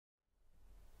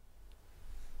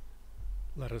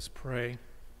Let us pray.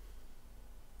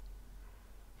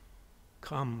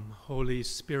 Come, Holy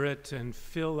Spirit, and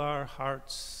fill our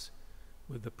hearts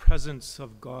with the presence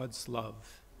of God's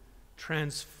love.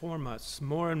 Transform us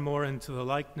more and more into the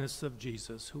likeness of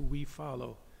Jesus, who we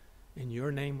follow. In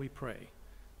your name we pray.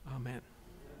 Amen.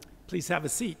 Please have a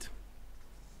seat.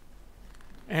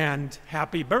 And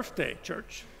happy birthday,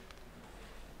 church.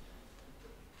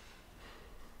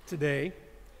 Today,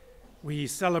 we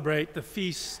celebrate the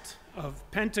feast of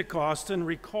Pentecost and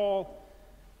recall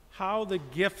how the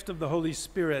gift of the Holy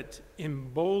Spirit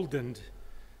emboldened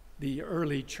the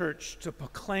early church to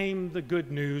proclaim the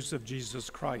good news of Jesus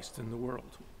Christ in the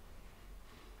world.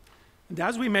 And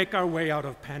as we make our way out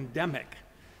of pandemic,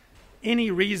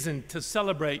 any reason to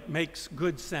celebrate makes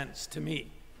good sense to me.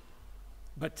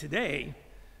 But today,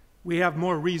 we have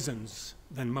more reasons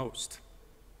than most.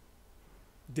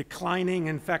 Declining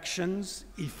infections,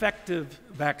 effective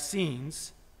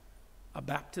vaccines, a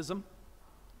baptism,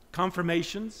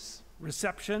 confirmations,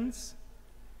 receptions,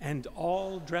 and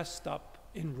all dressed up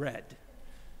in red.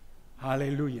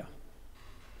 Hallelujah.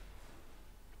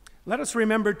 Let us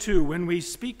remember, too, when we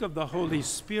speak of the Holy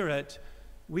Spirit,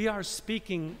 we are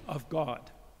speaking of God.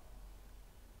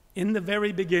 In the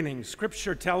very beginning,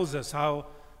 Scripture tells us how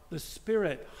the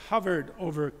Spirit hovered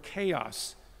over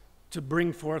chaos to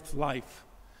bring forth life.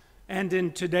 And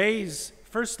in today's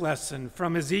first lesson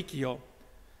from Ezekiel,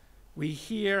 we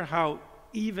hear how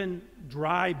even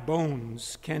dry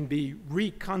bones can be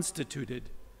reconstituted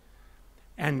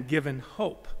and given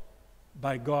hope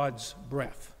by God's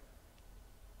breath.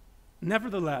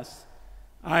 Nevertheless,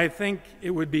 I think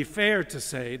it would be fair to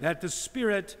say that the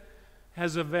Spirit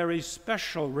has a very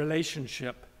special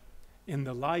relationship in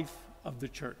the life of the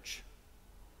church.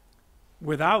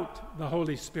 Without the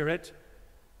Holy Spirit,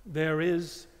 there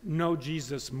is no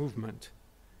Jesus movement,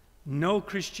 no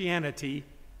Christianity,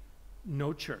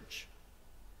 no church.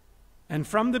 And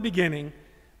from the beginning,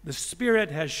 the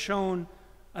Spirit has shown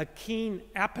a keen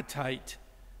appetite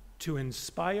to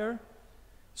inspire,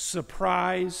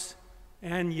 surprise,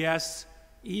 and yes,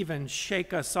 even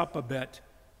shake us up a bit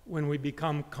when we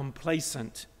become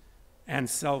complacent and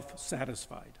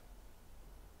self-satisfied.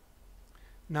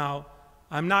 Now,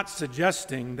 I'm not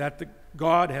suggesting that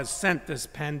God has sent this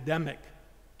pandemic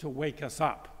to wake us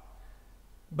up.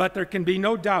 But there can be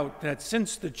no doubt that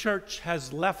since the church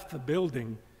has left the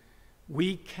building,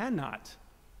 we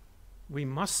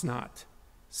must not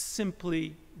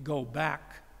simply go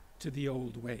back to the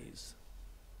old ways.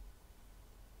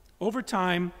 Over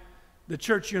time, the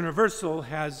Church Universal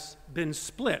has been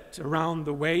split around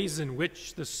the ways in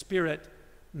which the Spirit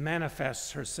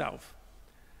manifests herself.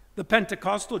 The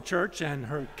Pentecostal Church and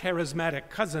her charismatic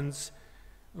cousins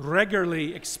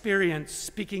regularly experience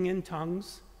speaking in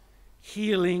tongues,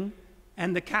 healing,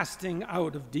 and the casting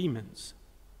out of demons.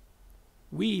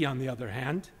 We, on the other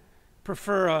hand,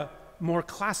 prefer a more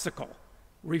classical,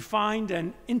 refined,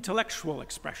 and intellectual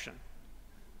expression,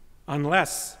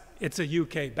 unless it's a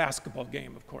UK basketball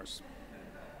game, of course.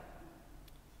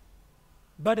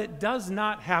 But it does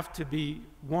not have to be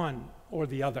one or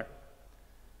the other.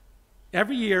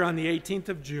 Every year on the 18th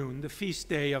of June, the feast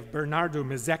day of Bernardo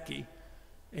Mizeki,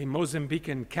 a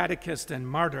Mozambican catechist and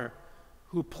martyr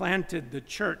who planted the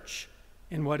church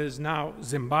in what is now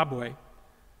Zimbabwe,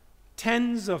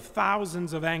 tens of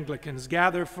thousands of Anglicans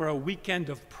gather for a weekend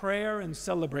of prayer and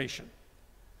celebration.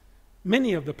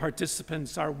 Many of the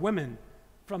participants are women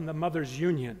from the Mothers'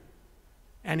 Union,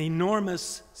 an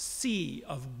enormous sea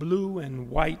of blue and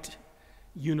white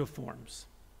uniforms.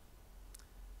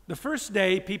 The first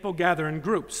day, people gather in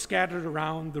groups scattered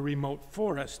around the remote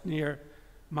forest near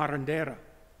Marandera.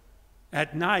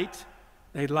 At night,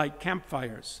 they light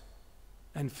campfires,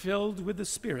 and filled with the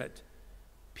Spirit,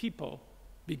 people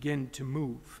begin to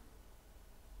move.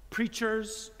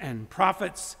 Preachers and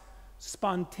prophets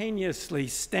spontaneously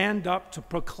stand up to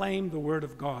proclaim the Word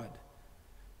of God,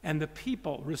 and the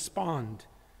people respond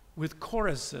with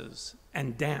choruses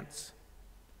and dance.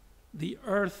 The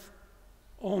earth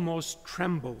almost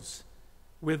trembles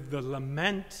with the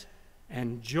lament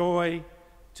and joy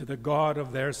to the God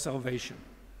of their salvation.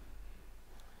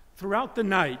 Throughout the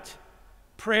night,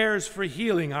 prayers for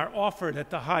healing are offered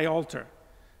at the high altar,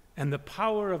 and the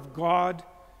power of God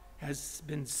has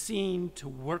been seen to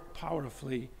work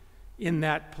powerfully in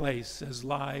that place as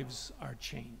lives are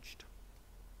changed.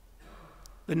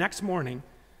 The next morning,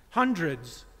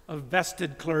 hundreds of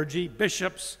vested clergy,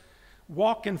 bishops,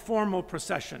 walk in formal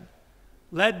procession,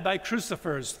 led by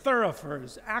crucifers,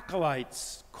 thurifers,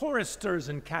 acolytes, choristers,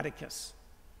 and catechists,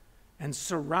 and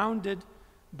surrounded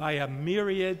by a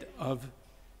myriad of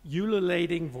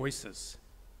ululating voices.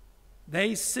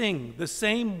 They sing the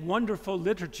same wonderful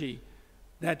liturgy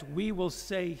that we will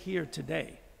say here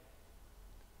today.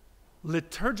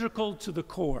 Liturgical to the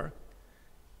core,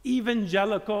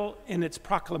 evangelical in its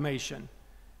proclamation,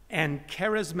 and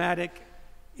charismatic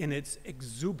in its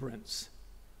exuberance.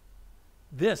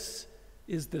 This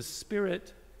is the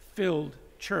Spirit-filled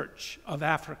Church of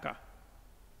Africa,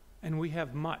 and we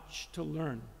have much to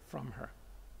learn from her.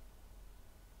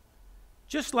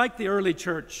 Just like the early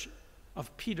church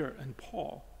of Peter and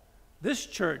Paul, this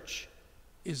church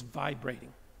is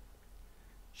vibrating.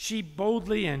 She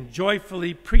boldly and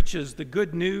joyfully preaches the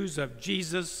good news of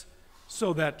Jesus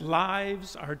so that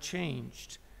lives are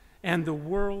changed and the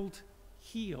world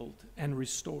healed and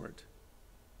restored.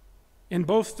 In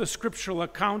both the scriptural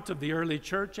account of the early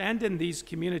church and in these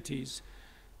communities,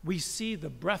 we see the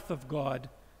breath of God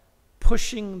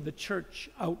pushing the church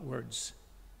outwards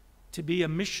to be a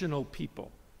missional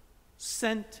people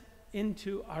sent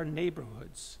into our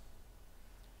neighborhoods.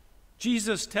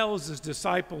 Jesus tells his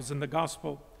disciples in the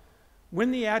gospel,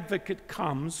 "When the advocate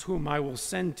comes, whom I will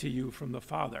send to you from the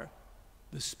Father,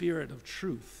 the Spirit of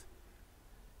truth,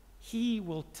 he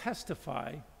will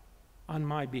testify on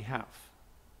my behalf.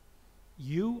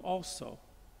 You also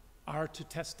are to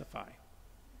testify."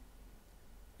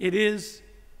 It is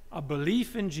a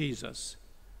belief in Jesus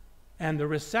and the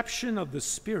reception of the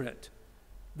Spirit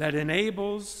that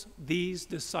enables these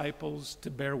disciples to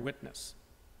bear witness.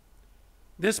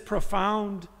 This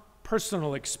profound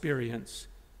personal experience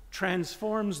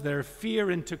transforms their fear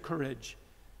into courage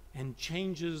and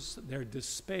changes their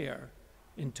despair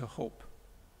into hope.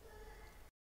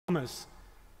 A promise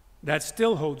that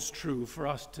still holds true for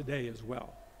us today as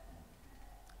well.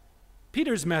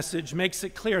 Peter's message makes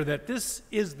it clear that this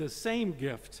is the same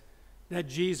gift that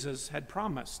Jesus had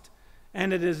promised,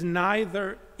 and it is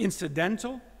neither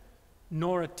incidental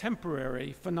nor a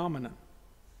temporary phenomenon.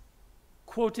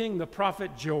 Quoting the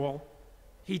prophet Joel,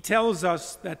 he tells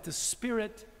us that the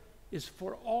Spirit is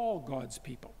for all God's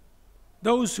people,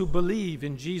 those who believe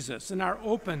in Jesus and are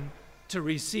open to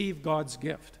receive God's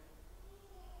gift.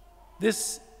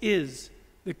 This is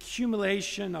the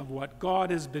accumulation of what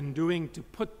God has been doing to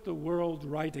put the world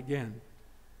right again,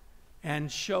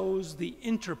 and shows the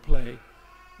interplay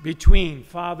between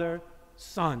Father,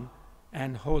 Son,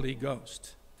 and Holy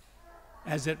Ghost,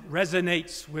 as it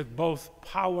resonates with both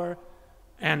power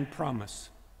and promise.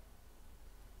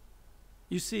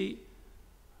 You see,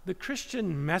 the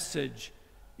Christian message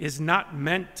is not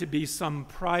meant to be some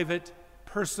private,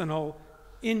 personal,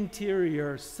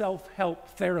 interior self-help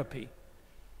therapy.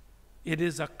 It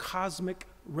is a cosmic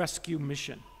rescue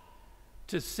mission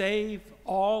to save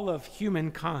all of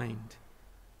humankind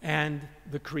and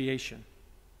the creation.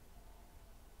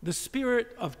 The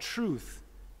Spirit of truth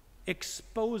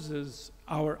exposes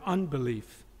our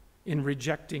unbelief in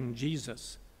rejecting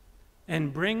Jesus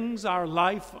and brings our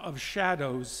life of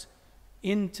shadows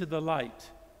into the light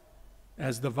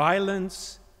as the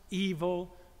violence,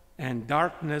 evil, and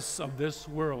darkness of this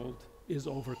world is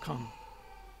overcome.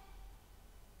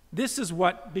 This is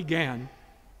what began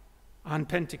on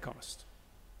Pentecost.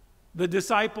 The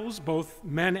disciples, both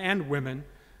men and women,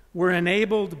 were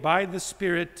enabled by the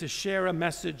Spirit to share a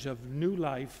message of new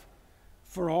life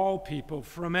for all people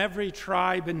from every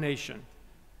tribe and nation,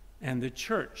 and the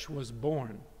church was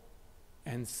born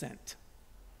and sent.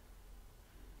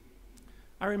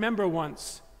 I remember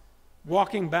once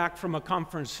walking back from a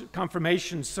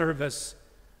confirmation service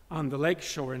on the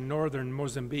lakeshore in northern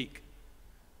Mozambique.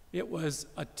 It was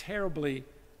a terribly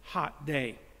hot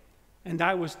day, and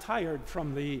I was tired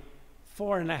from the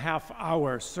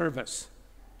 4.5-hour service.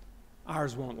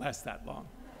 Ours won't last that long.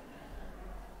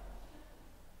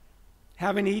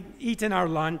 Having eaten our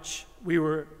lunch, we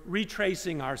were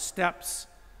retracing our steps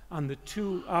on the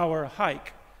 2-hour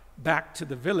hike back to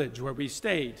the village where we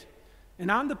stayed.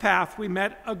 And on the path, we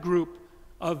met a group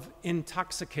of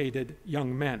intoxicated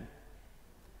young men.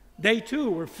 They too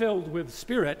were filled with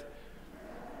spirit,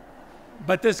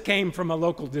 but this came from a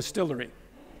local distillery,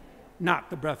 not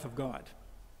the breath of God.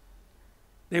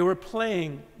 They were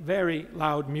playing very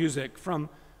loud music from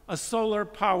a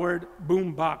solar-powered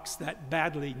boombox that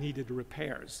badly needed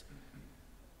repairs,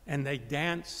 and they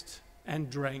danced and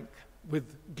drank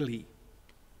with glee.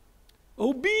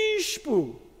 "O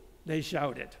Bispo," they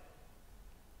shouted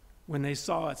when they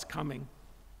saw us coming,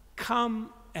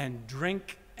 "come and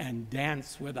drink and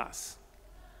dance with us."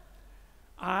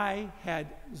 I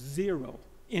had zero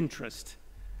interest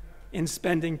in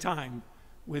spending time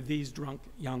with these drunk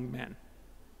young men.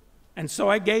 And so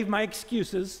I gave my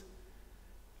excuses,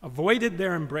 avoided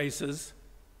their embraces,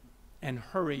 and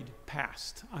hurried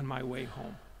past on my way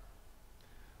home.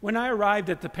 When I arrived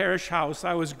at the parish house,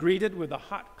 I was greeted with a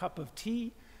hot cup of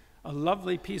tea, a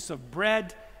lovely piece of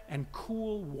bread, and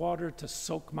cool water to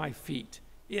soak my feet.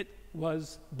 It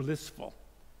was blissful,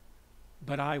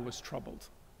 but I was troubled.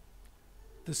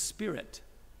 The Spirit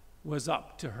was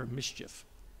up to her mischief.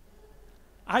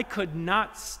 I could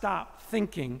not stop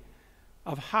thinking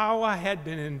of how I had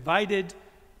been invited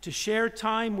to share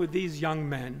time with these young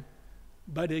men,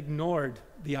 but ignored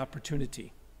the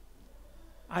opportunity.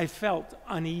 I felt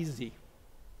uneasy,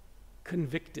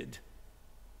 convicted,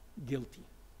 guilty.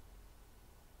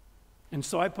 And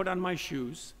so I put on my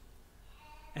shoes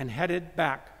and headed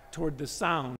back toward the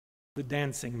sound of the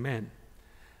dancing men.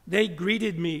 They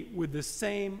greeted me with the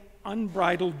same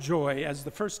unbridled joy as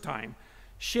the first time,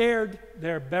 shared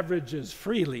their beverages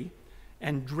freely,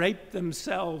 and draped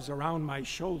themselves around my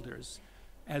shoulders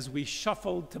as we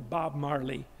shuffled to Bob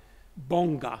Marley,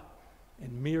 Bonga,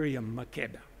 and Miriam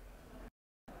Makeba.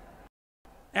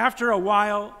 After a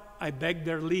while, I begged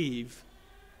their leave,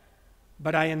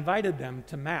 but I invited them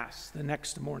to Mass the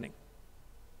next morning.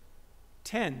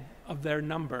 10 of their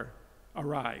number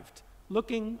arrived,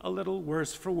 looking a little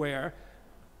worse for wear,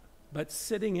 but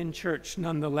sitting in church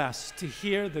nonetheless to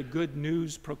hear the good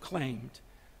news proclaimed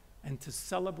and to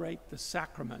celebrate the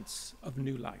sacraments of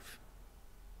new life.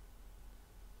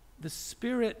 The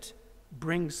Spirit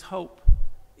brings hope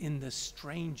in the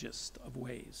strangest of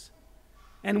ways,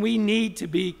 and we need to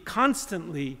be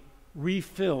constantly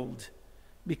refilled,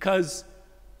 because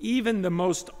even the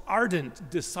most ardent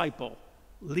disciple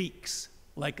leaks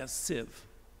like a sieve.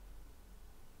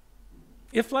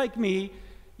 If, like me,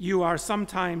 you are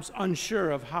sometimes unsure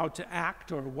of how to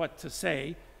act or what to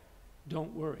say,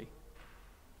 don't worry.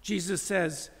 Jesus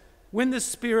says, when the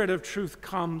Spirit of truth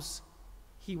comes,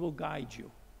 he will guide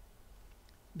you.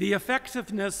 The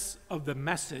effectiveness of the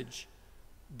message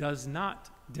does not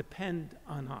depend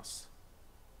on us.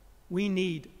 We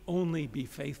need only be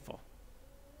faithful.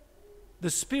 The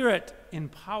Spirit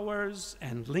empowers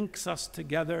and links us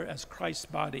together as Christ's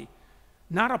body,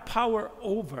 not a power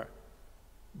over,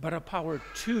 but a power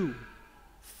to,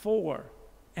 for,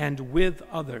 and with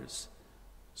others,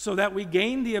 so that we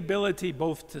gain the ability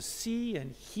both to see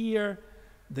and hear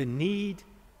the need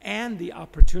and the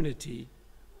opportunity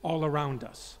all around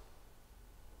us,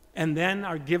 and then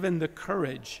are given the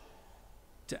courage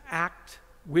to act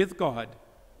with God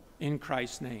in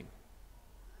Christ's name.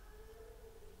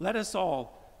 Let us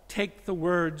all take the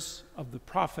words of the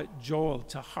prophet Joel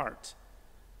to heart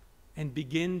and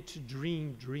begin to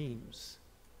dream dreams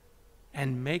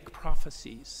and make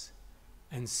prophecies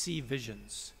and see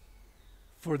visions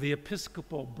for the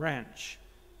Episcopal branch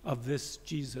of this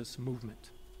Jesus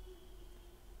movement.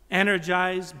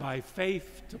 Energized by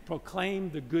faith to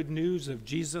proclaim the good news of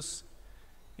Jesus,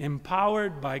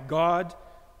 empowered by God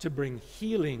to bring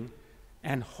healing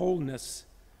and wholeness,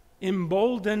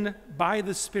 emboldened by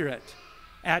the Spirit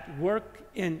at work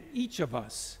in each of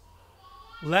us,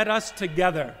 let us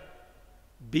together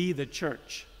be the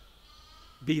church,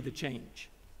 be the change.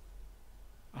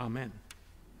 Amen.